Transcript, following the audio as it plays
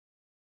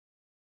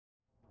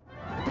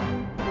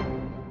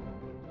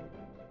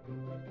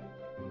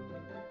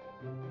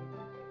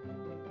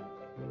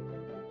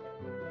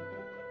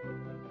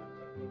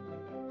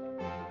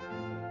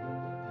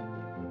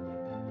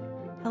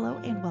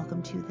and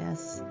welcome to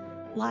this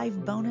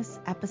live bonus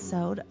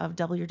episode of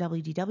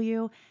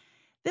WWDW.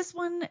 This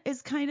one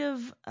is kind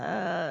of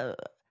a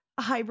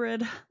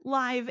hybrid,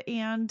 live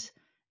and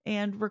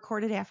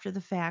recorded after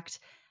the fact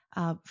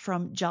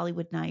from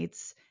Jollywood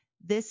Nights.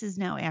 This is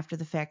now after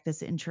the fact,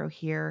 this intro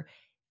here.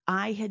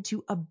 I had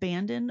to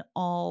abandon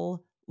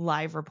all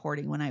live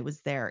reporting when I was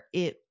there.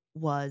 It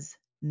was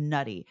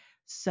nutty.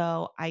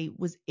 So I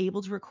was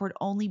able to record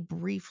only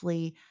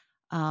briefly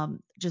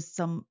just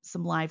some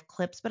live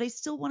clips, but I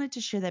still wanted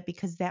to share that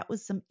because that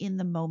was some in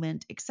the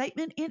moment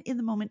excitement and in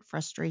the moment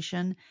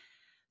frustration.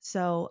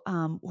 So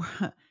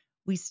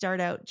we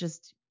start out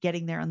just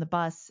getting there on the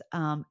bus,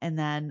 and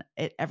then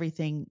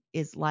everything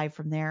is live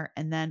from there.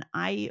 And then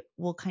I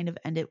will kind of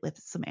end it with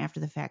some after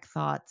the fact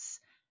thoughts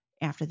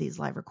after these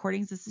live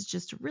recordings. This is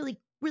just a really,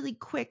 really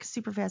quick,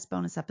 super fast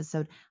bonus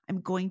episode.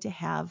 I'm going to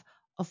have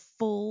a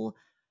full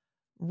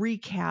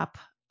recap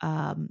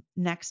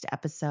next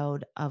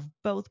episode of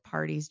both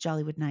parties,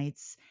 Jollywood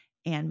Nights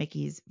and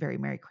Mickey's Very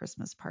Merry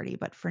Christmas Party.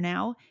 But for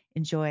now,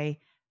 enjoy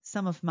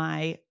some of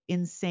my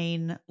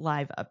insane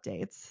live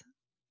updates.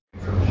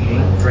 From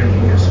eating,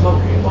 drinking, and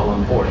smoking while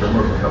on board the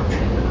motor coach.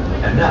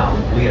 And now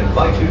we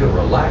invite you to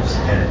relax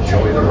and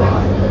enjoy the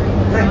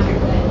ride. Thank you.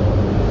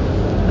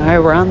 All right,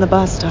 we're on the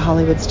bus to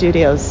Hollywood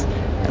Studios,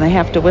 and I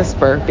have to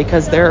whisper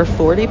because there are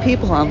 40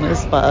 people on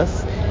this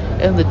bus,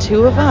 and the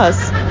two of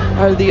us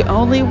are the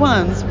only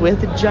ones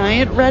with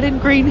giant red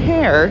and green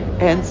hair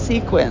and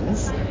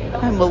sequins.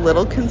 I'm a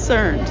little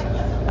concerned.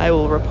 I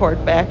will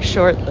report back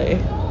shortly.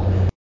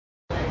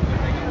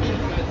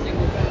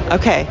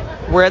 Okay,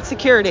 we're at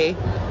security.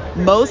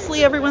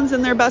 Mostly everyone's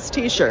in their best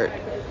t-shirt.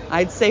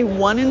 I'd say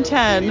 1 in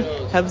 10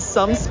 have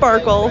some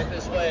sparkle.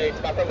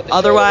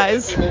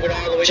 Otherwise,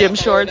 gym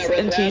shorts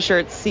and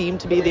t-shirts seem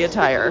to be the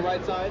attire.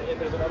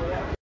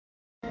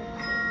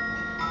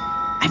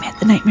 I'm at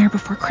the Nightmare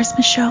Before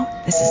Christmas show.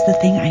 This is the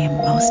thing I am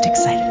most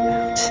excited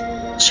about.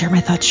 I'll share my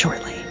thoughts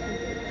shortly.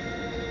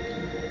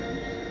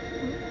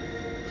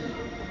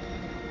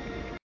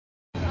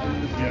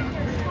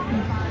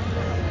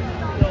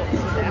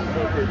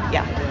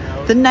 Yeah.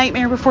 The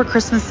Nightmare Before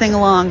Christmas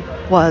sing-along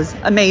was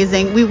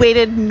amazing. We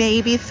waited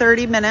maybe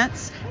 30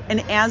 minutes,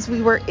 and as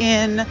we were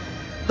in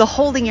the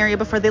holding area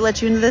before they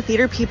let you into the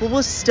theater, people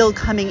were still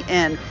coming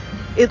in.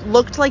 It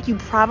looked like you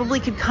probably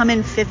could come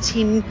in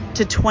 15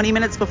 to 20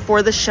 minutes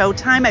before the show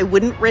time. I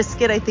wouldn't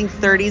risk it. I think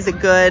 30 is a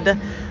good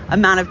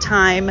amount of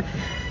time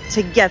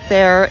to get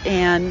there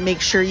and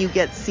make sure you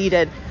get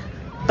seated.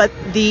 But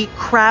the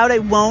crowd, I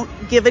won't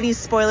give any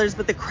spoilers,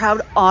 but the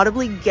crowd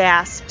audibly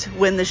gasped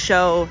when the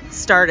show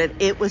started.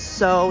 It was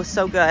so,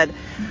 so good.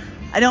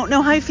 I don't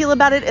know how I feel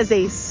about it as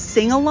a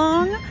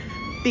sing-along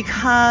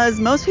because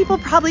most people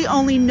probably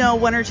only know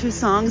 1 or 2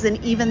 songs,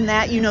 and even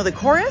that, you know the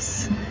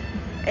chorus.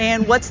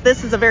 And What's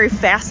This is a very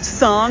fast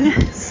song,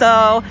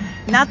 so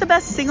not the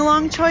best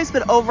sing-along choice,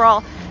 but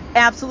overall,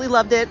 absolutely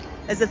loved it.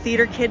 As a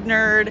theater kid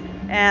nerd,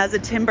 as a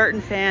Tim Burton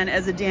fan,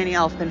 as a Danny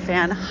Elfman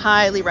fan,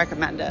 highly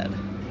recommended.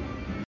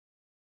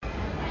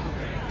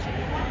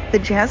 The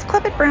Jazz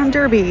Club at Brown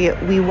Derby,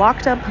 we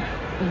walked up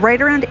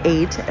right around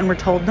 8 and we're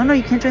told, no,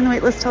 you can't join the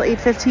wait list till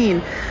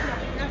 8:15.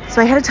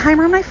 So I had a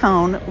timer on my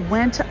phone,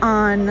 went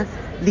on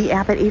the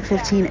app at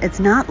 8:15.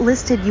 It's not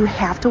listed. You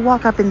have to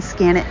walk up and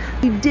scan it.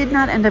 We did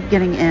not end up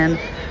getting in.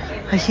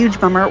 A huge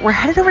bummer. We're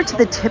headed over to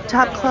the Tip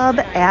Top Club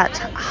at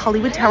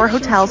Hollywood Tower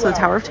Hotel, so the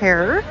Tower of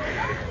Terror.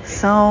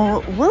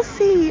 So we'll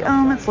see.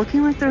 It's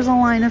looking like there's a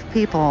line of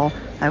people.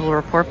 I will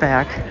report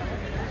back.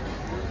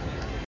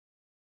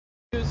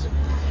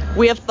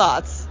 We have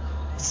thoughts.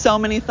 So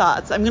many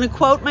thoughts. I'm going to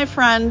quote my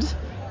friend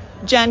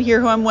Jen here,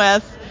 who I'm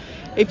with.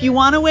 If you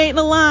want to wait in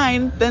a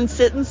line, then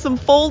sit in some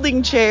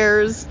folding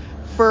chairs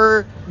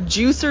for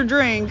juice or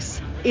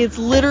drinks. It's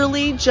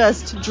literally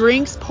just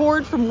drinks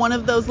poured from one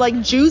of those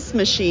like juice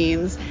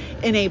machines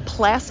in a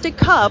plastic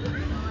cup.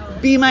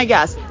 Be my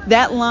guest.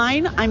 That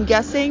line, I'm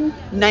guessing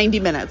 90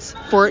 minutes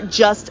for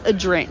just a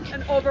drink.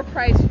 An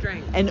overpriced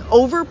drink. An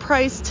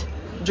overpriced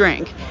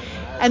drink.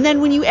 And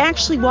then when you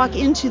actually walk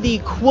into the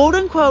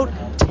quote-unquote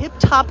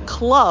tip-top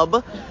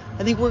club,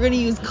 I think we're going to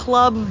use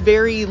club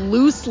very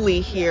loosely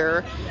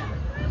here.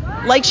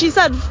 Like she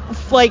said,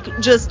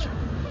 like just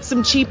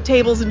some cheap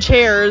tables and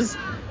chairs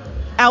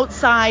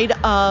outside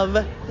of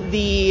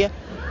the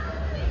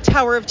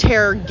Tower of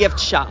Terror gift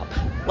shop,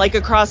 like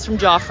across from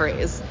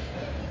Joffrey's.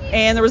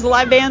 And there was a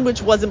live band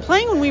which wasn't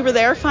playing when we were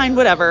there. Fine,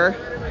 whatever.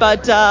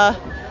 But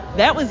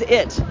that was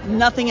it.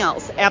 Nothing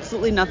else.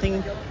 Absolutely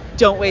nothing.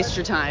 Don't waste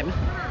your time.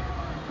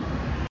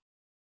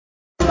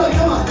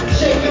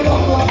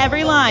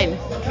 Every line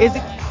is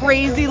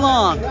crazy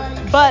long,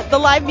 but the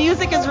live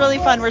music is really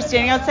fun. We're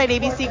standing outside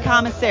ABC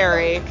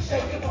Commissary.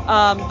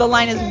 The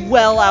line is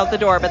well out the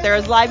door, but there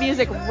is live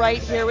music right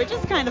here, which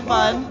is kind of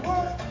fun.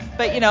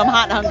 But, I'm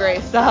hot and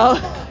hungry, so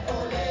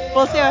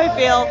we'll see how I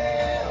feel.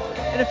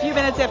 In a few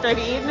minutes after I've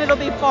eaten, it'll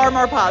be far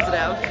more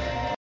positive.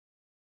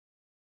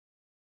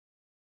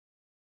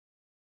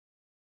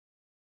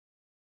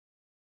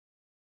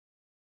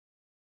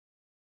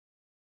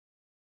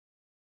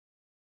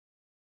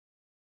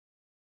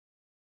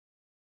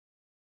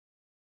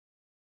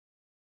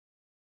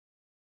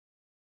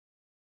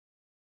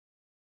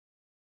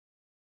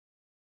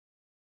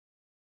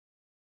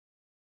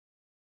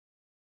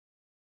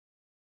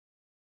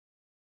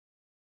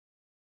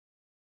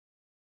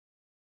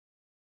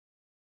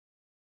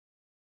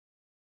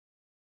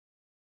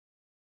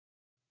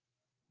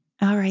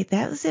 All right,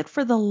 that was it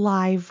for the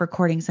live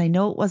recordings. I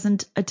know it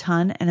wasn't a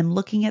ton, and I'm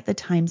looking at the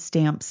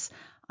timestamps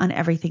on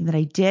everything that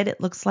I did. It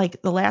looks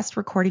like the last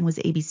recording was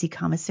ABC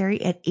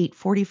Commissary at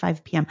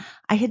 8:45 p.m.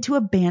 I had to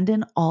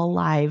abandon all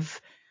live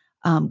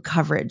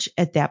coverage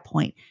at that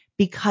point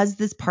because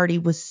this party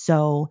was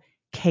so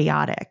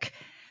chaotic.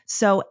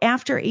 So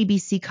after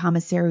ABC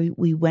Commissary,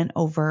 we went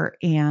over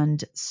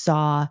and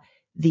saw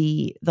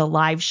the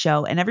live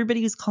show, and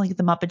everybody was calling it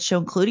the Muppet Show,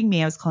 including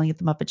me. I was calling it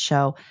the Muppet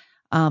Show.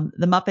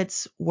 The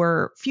Muppets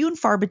were few and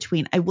far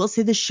between. I will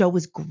say the show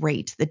was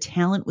great. The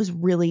talent was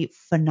really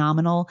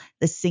phenomenal.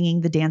 The singing,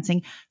 the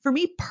dancing. For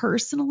me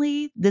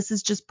personally, this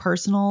is just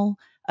personal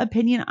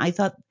opinion. I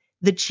thought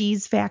the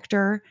cheese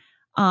factor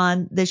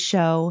on this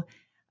show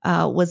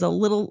was a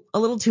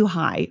little too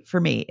high for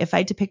me. If I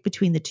had to pick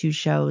between the two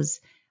shows,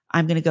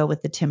 I'm going to go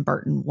with the Tim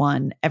Burton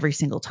one every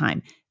single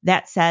time.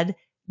 That said,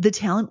 the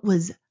talent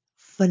was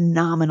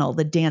phenomenal.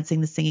 The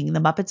dancing, the singing, the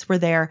Muppets were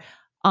there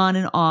on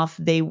and off.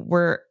 They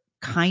were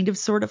kind of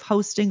sort of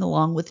hosting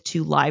along with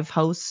two live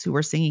hosts who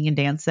were singing and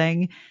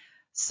dancing.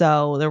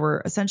 So there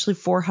were essentially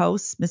four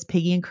hosts, Miss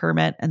Piggy and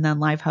Kermit, and then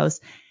live hosts.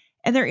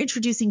 And they're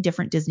introducing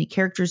different Disney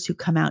characters who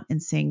come out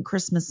and sing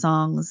Christmas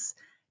songs,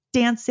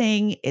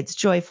 dancing. It's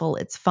joyful.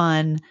 It's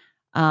fun.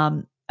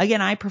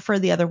 Again, I prefer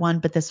the other one,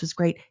 but this was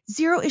great.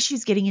 Zero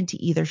issues getting into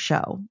either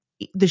show.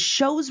 The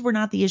shows were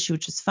not the issue,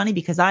 which is funny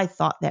because I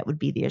thought that would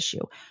be the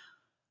issue.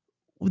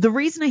 The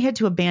reason I had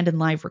to abandon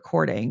live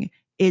recording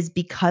is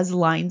because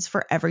lines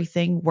for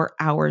everything were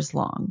hours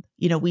long.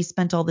 You know, we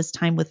spent all this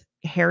time with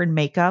hair and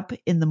makeup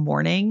in the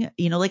morning.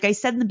 You know, like I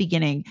said in the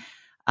beginning,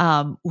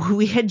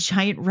 we had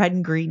giant red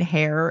and green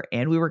hair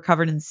and we were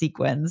covered in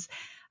sequins.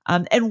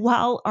 And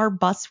while our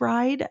bus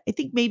ride, I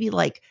think maybe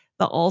like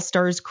the All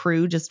Stars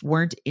crew just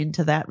weren't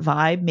into that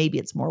vibe. Maybe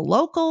it's more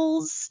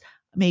locals.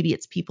 Maybe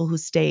it's people who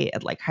stay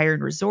at like higher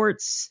end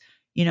resorts,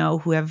 you know,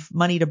 who have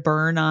money to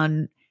burn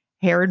on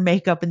hair and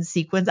makeup and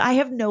sequins. I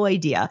have no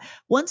idea.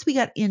 Once we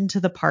got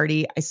into the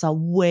party, I saw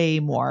way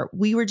more.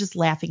 We were just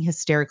laughing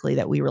hysterically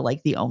that we were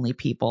like the only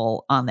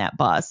people on that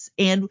bus.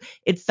 And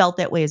it felt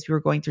that way as we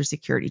were going through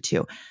security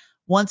too.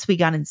 Once we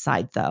got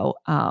inside though,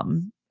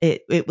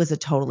 it was a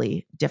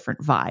totally different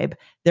vibe.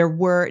 There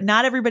were,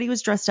 not everybody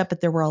was dressed up,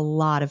 but there were a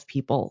lot of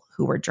people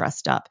who were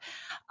dressed up.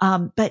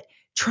 But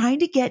trying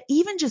to get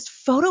even just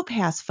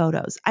PhotoPass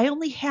photos. I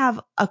only have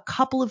a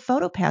couple of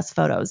PhotoPass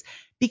photos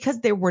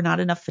because there were not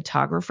enough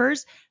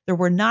photographers. There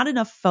were not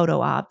enough photo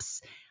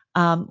ops.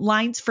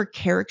 Lines for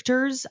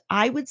characters,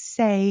 I would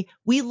say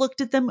we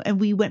looked at them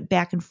and we went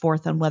back and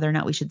forth on whether or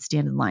not we should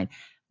stand in line.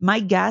 My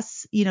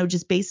guess, you know,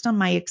 just based on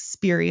my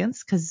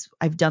experience, because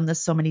I've done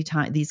this so many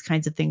times, these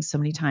kinds of things so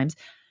many times,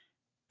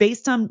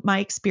 based on my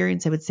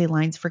experience, I would say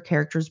lines for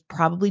characters,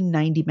 probably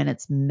 90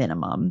 minutes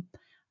minimum.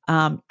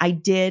 I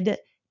did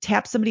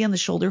tap somebody on the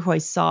shoulder who I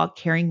saw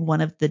carrying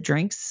one of the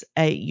drinks.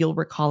 You'll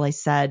recall I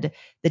said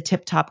the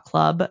Tip Top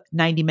Club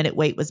 90-minute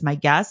wait was my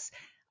guess.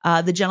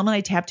 The gentleman,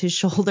 I tapped his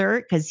shoulder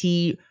because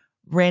he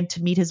ran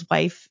to meet his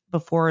wife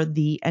before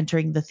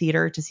entering the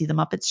theater to see the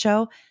Muppets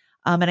show.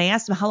 And I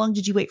asked him, how long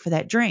did you wait for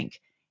that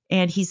drink?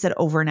 And he said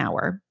over an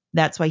hour.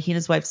 That's why he and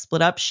his wife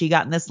split up. She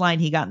got in this line,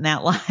 he got in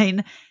that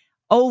line.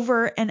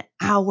 Over an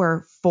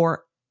hour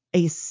for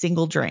a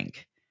single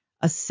drink.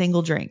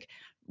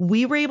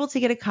 We were able to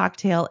get a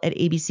cocktail at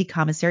ABC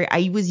Commissary.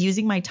 I was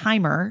using my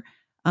timer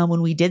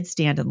when we did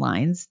stand in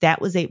lines. That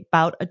was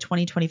about a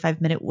 20-25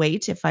 minute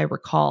wait, if I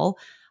recall.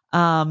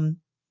 And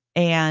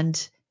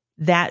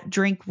that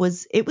drink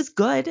was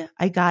good.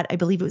 I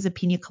believe it was a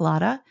pina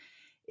colada.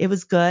 It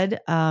was good.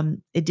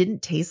 It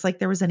didn't taste like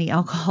there was any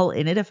alcohol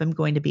in it, if I'm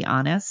going to be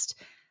honest.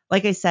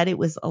 Like I said, it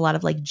was a lot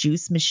of like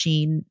juice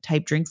machine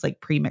type drinks, like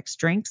pre-mixed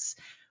drinks,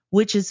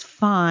 which is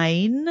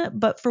fine.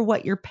 But for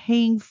what you're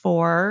paying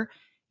for,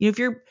 you know, if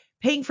you're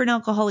paying for an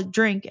alcoholic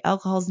drink,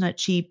 alcohol's not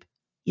cheap.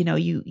 You know,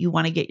 you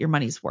want to get your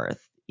money's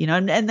worth, you know,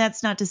 and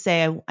that's not to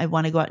say I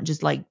want to go out and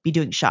just like be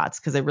doing shots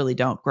because I really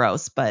don't.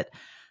 Gross. But,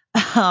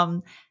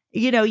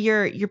 you know,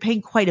 you're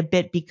paying quite a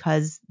bit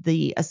because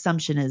the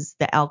assumption is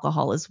the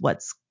alcohol is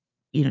what's,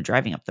 you know,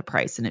 driving up the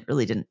price. And it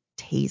really didn't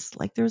taste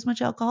like there was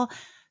much alcohol.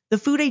 The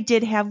food I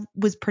did have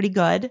was pretty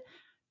good.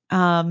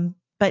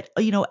 But,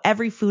 you know,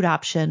 every food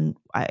option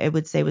I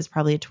would say was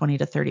probably a 20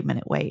 to 30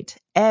 minute wait.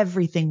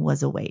 Everything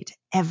was a wait.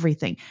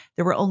 Everything.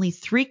 There were only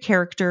 3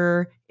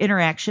 character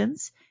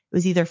interactions. It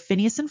was either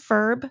Phineas and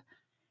Ferb.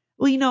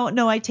 Well, you know,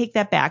 no, I take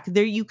that back.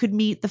 There you could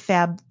meet the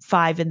Fab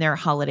Five in their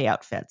holiday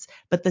outfits,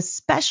 but the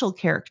special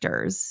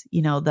characters,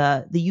 you know,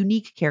 the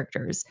unique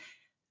characters,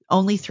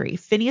 only 3: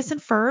 Phineas and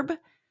Ferb,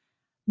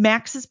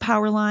 Max's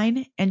Power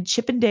Line, and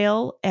Chip and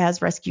Dale as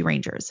Rescue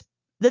Rangers.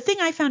 The thing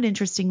I found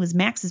interesting was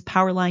Max's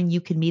Power Line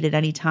you can meet at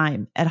any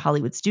time at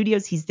Hollywood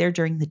Studios. He's there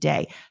during the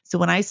day. So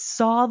when I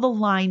saw the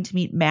line to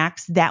meet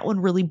Max, that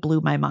one really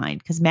blew my mind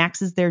because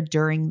Max is there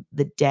during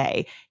the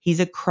day. He's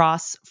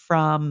across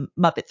from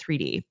Muppet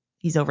 3D.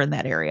 He's over in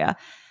that area.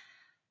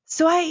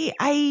 So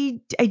I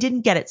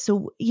didn't get it.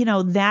 So, you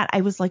know, that I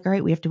was like, all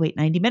right, we have to wait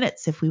 90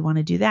 minutes if we want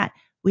to do that.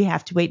 We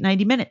have to wait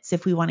 90 minutes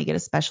if we want to get a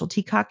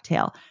specialty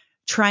cocktail.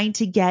 trying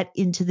to get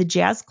into the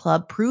jazz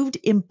club proved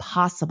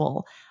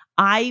impossible.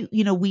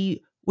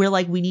 We're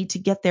like, we need to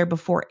get there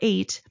before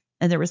 8.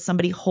 And there was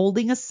somebody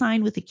holding a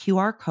sign with a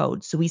QR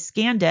code. So we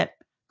scanned it,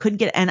 couldn't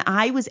get it. And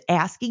I was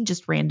asking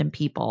just random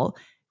people,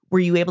 were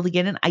you able to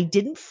get in? I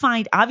didn't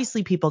find,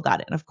 obviously people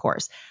got in, of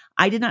course.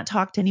 I did not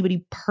talk to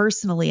anybody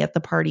personally at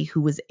the party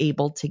who was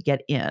able to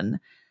get in.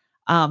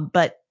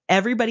 But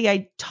everybody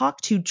I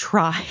talked to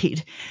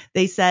tried.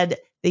 They said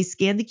they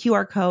scanned the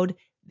QR code.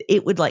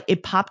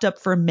 It popped up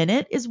for a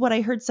minute is what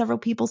I heard several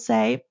people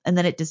say. And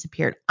then it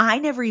disappeared. I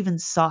never even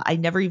saw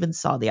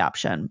the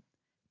option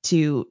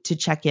to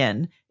check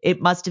in.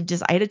 It must have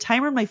I had a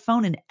timer on my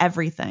phone and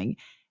everything,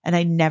 and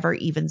I never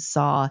even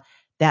saw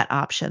that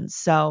option.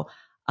 So,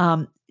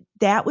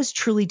 that was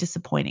truly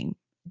disappointing.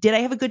 Did I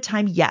have a good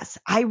time? Yes,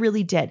 I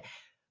really did.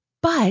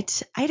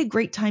 But I had a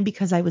great time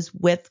because I was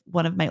with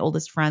one of my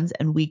oldest friends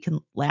and we can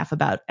laugh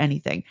about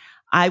anything.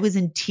 I was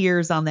in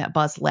tears on that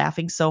bus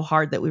laughing so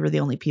hard that we were the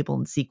only people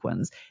in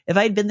sequins. If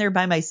I had been there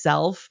by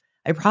myself,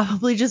 I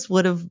probably just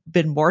would have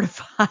been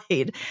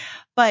mortified.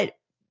 But,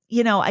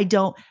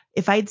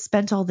 if I had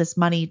spent all this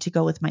money to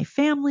go with my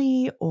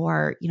family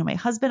or, my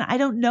husband, I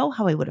don't know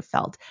how I would have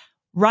felt.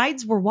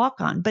 Rides were walk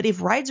on, but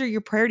if rides are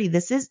your priority,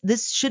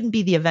 this shouldn't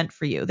be the event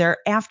for you. There are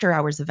after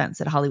hours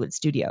events at Hollywood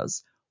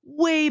Studios.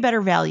 Way better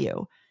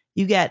value.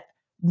 You get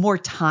more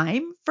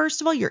time.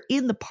 First of all, you're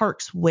in the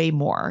parks way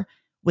more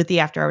with the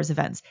after hours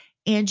events,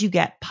 and you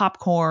get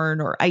popcorn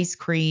or ice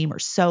cream or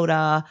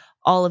soda,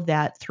 all of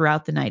that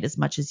throughout the night as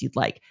much as you'd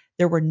like.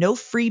 There were no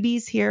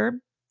freebies here,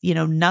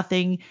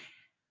 nothing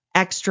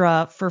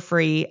extra for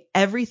free.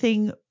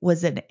 Everything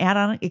was an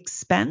add-on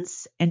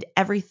expense and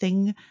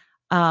everything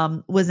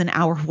was an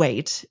hour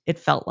wait, it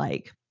felt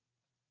like.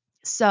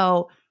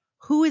 So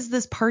who is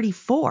this party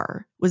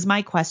for was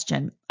my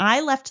question.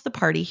 I left the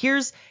party.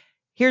 Here's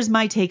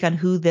my take on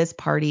who this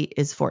party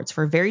is for. It's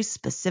for a very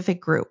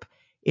specific group.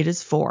 It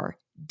is for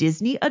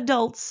Disney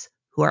adults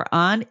who are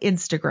on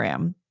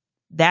Instagram.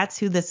 That's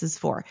who this is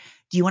for.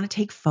 Do you want to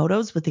take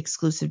photos with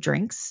exclusive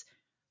drinks?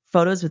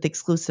 Photos with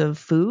exclusive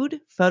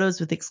food? Photos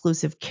with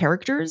exclusive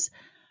characters?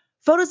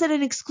 Photos at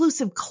an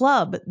exclusive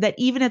club that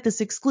even at this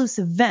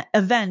exclusive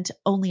event,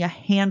 only a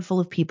handful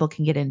of people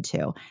can get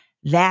into.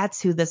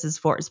 That's who this is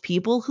for, is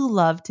people who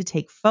love to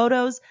take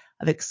photos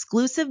of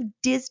exclusive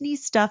Disney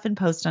stuff and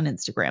post on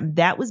Instagram.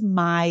 That was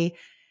my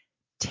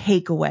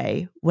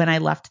takeaway when I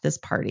left this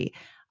party.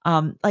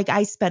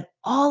 I spent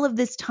all of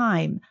this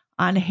time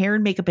on hair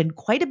and makeup and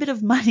quite a bit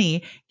of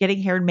money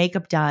getting hair and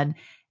makeup done.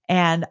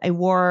 And I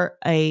wore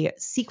a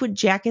sequin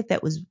jacket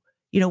that was,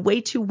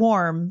 way too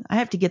warm. I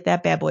have to get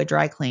that bad boy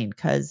dry cleaned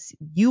because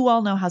you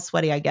all know how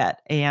sweaty I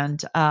get.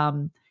 And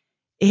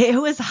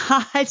it was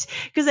hot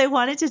because I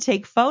wanted to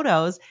take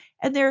photos.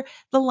 And there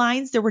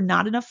were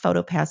not enough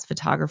PhotoPass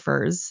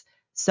photographers.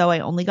 So I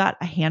only got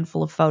a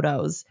handful of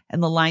photos,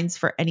 and the lines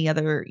for any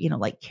other,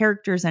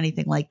 characters,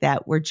 anything like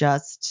that were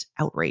just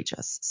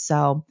outrageous.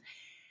 So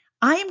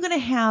I am going to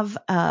have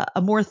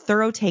a more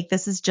thorough take.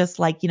 This is just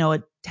a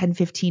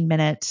 10-15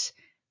 minute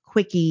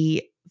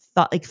quickie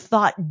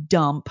thought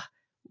dump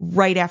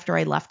right after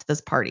I left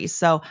this party.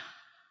 So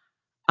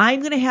I'm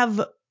going to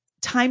have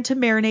time to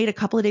marinate, a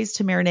couple of days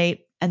to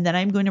marinate, and then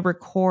I'm going to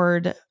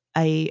record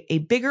a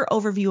bigger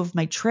overview of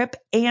my trip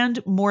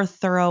and more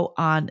thorough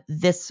on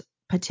this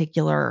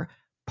particular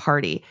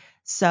party.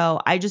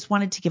 So I just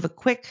wanted to give a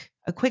quick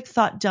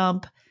thought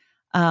dump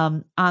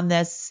on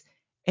this,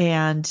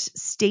 and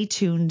stay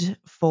tuned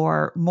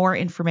for more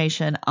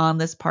information on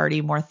this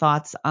party, more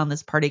thoughts on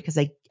this party, because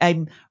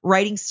I'm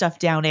writing stuff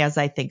down as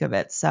I think of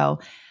it. So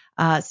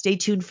stay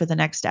tuned for the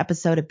next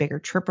episode, a bigger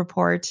trip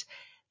report.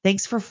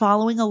 Thanks for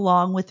following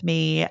along with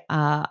me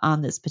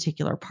on this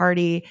particular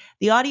party.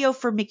 The audio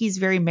for Mickey's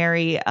Very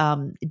Merry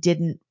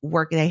didn't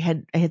work.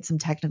 I had some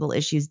technical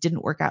issues,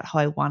 didn't work out how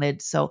I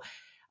wanted. So,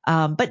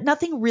 but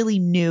nothing really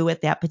new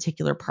at that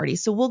particular party.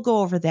 So we'll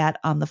go over that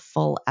on the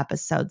full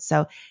episode.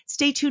 So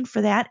stay tuned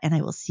for that, and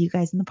I will see you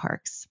guys in the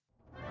parks.